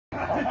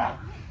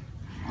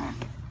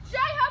Should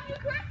I help you,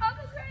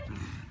 Uncle Chris?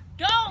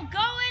 Go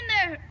in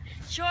there,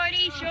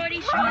 shorty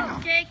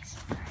shortcakes.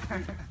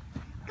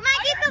 Come on,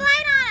 get the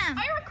light on him.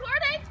 Are you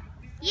recording?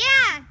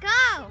 Yeah, go.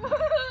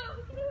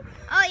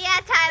 Oh yeah,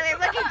 Tyler,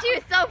 look at you,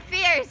 so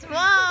fierce.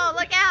 Whoa,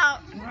 look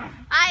out.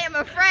 I am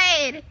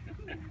afraid.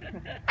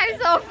 I'm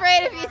so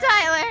afraid of you,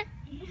 Tyler.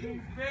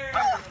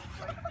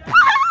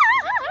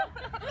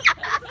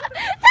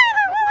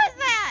 Tyler, what was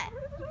that?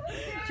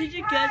 Did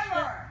you catch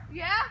that?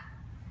 Yeah?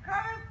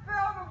 Come and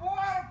fill the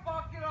water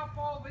bucket up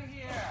over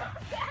here.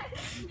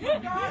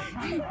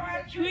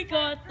 We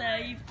got that.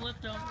 You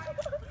flipped over.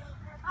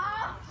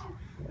 Oh.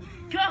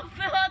 Go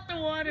fill out the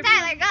water.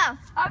 Tyler, go.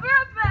 I'll be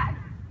right back.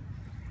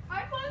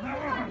 I'm posting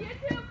this on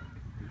YouTube.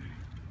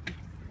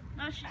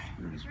 No,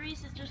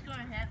 Cerise is just going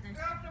to have this.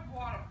 Grab the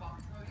water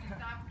bucket so you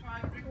stop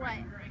trying to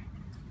drink.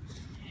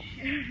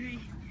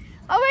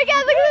 Oh my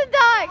God, look at the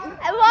dog.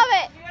 I love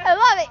it. I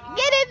love it.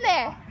 Get in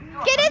there.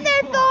 Get in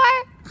there, Thor.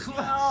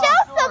 Show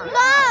some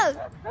love.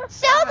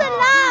 Show the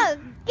love.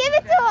 Give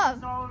it to him.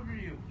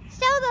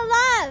 Show the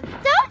love.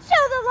 Don't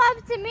show the love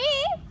to me.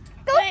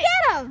 Go Wait,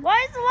 get him. Why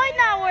is the light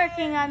not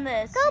working on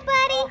this? Go,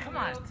 buddy. Come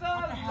on. What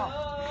the hell?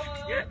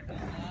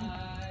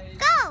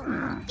 Go.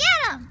 Get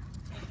him.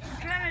 I'm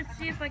trying to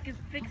see if I can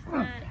fix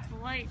the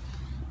light.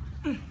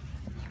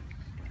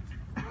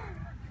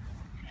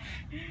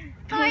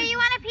 Thor, you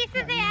want a piece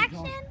of the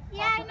action?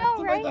 Yeah, I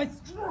know, right?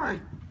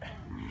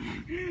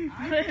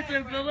 It's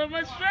a build up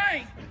my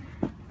strength.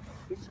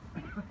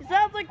 It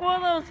sounds like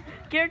one of those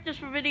characters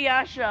from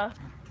Inuyasha.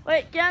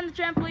 Wait, get on the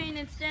trampoline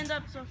and stand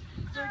up so we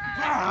can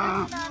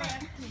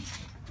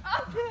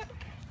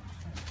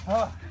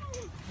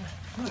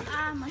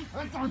my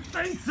foot. Don't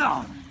think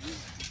so.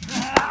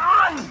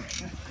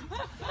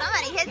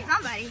 Somebody hit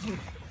somebody.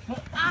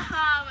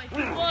 Aha, my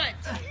foot.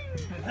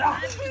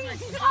 That's my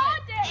foot. Oh,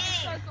 damn.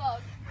 So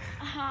close.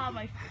 Aha,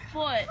 my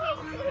foot.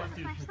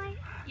 Flashlight?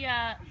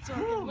 Yeah, so I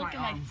can look at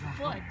my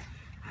foot.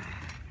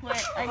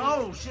 Wait, I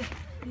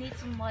need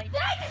some light.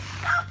 Dang, it's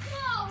so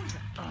close.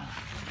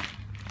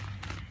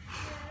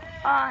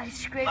 Ah, I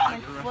scraped my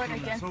foot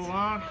against. So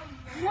long.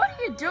 What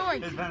are you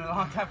doing? It's been a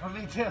long time for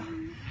me too.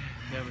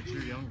 Yeah, but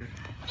you're younger.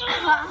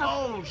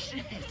 Oh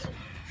shit!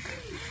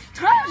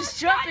 Tyler's just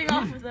jumping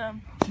off of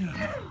them.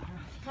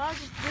 Tyler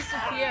just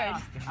disappeared.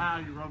 Ah,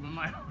 you're rubbing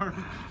my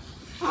arm.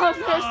 Oh,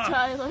 there's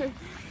Tyler.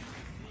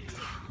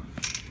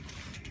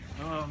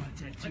 Oh, my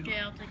tattoo. Okay,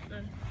 I'll take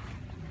the.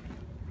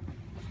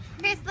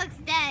 Chris looks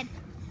dead.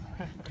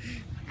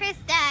 Chris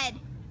dead.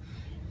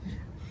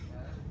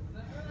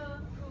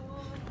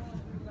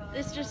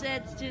 This just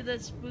adds to the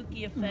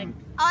spooky effect.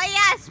 Oh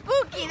yeah,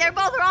 spooky. They're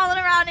both rolling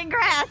around in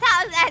grass.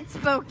 How is that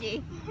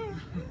spooky?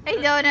 I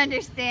don't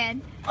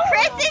understand.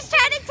 Chris is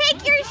trying to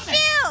take your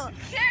shoe.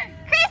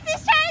 Chris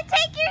is trying to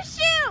take your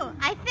shoe,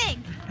 I think.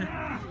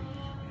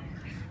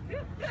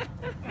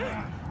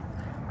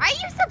 Are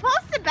you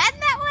supposed to bend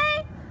that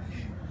way?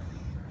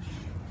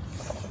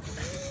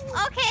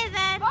 Okay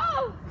then.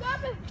 Oh,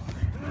 stop it.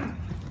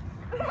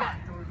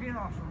 Get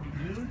off of me,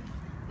 dude.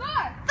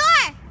 Thor.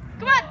 Thor!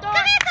 Come on, Thor!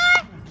 Come here, Thor!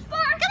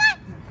 Thor. Come on!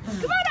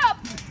 Come on up.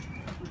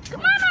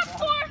 Come on up,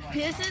 Thor.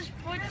 His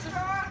foot's.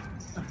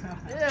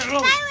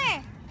 Tyler!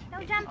 No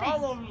jumping.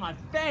 All over my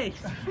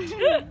face.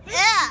 Ugh.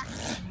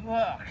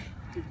 Look.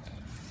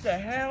 The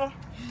hell?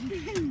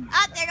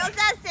 Oh, there goes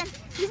Dustin.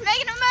 He's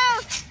making a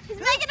move. He's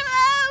making a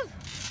move.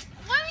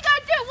 What do we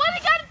gotta do? What do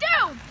we gotta do?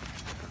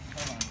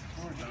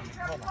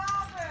 Hold on.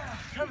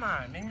 Come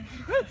on, man.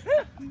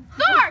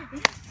 Thor.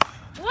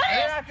 What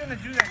You're is? not gonna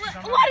do that. 'Cause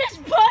I'm What is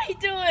Buddy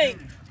doing?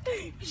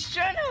 He's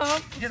trying to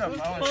help Get the up,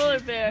 Owen. polar You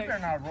bear. better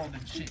not roll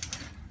this shit.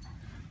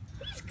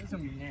 It's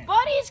gonna be nasty.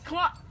 Buddy's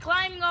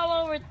climbing all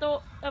over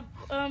the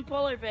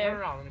polar Turn bear.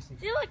 around, let me see.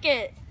 See, look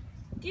it.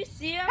 Do you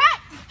see him?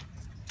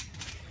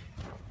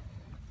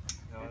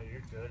 No,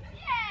 you're good.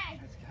 Yay.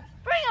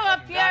 Bring him up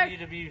Not here. need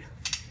to be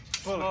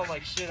smell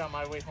like shit on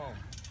my way home.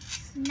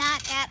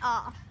 Not at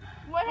all.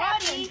 What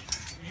happened?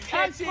 You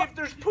can't see if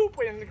there's poop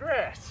in the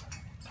grass.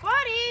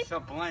 Buddy, So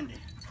blended.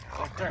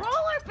 Like that.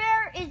 polar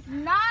bear is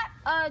not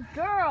a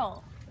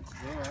girl.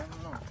 Yeah, I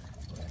don't know.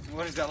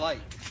 What is that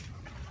light?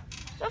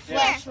 The Here,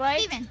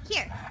 flashlight. Steven,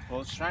 here.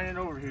 Well, it's shining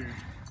over here.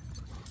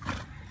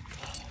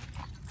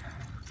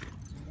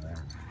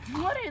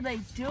 What are they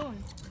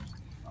doing?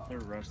 They're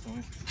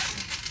wrestling.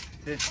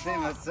 It's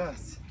same as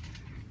us.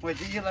 Wait,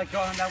 did you let go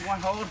on that one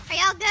hold? Are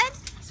y'all good?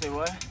 Say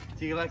what?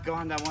 Did you let go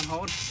on that one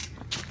hold?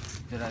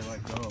 Did I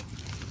let go?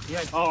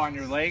 Yeah. Oh, on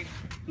your leg?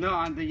 No,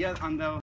 on the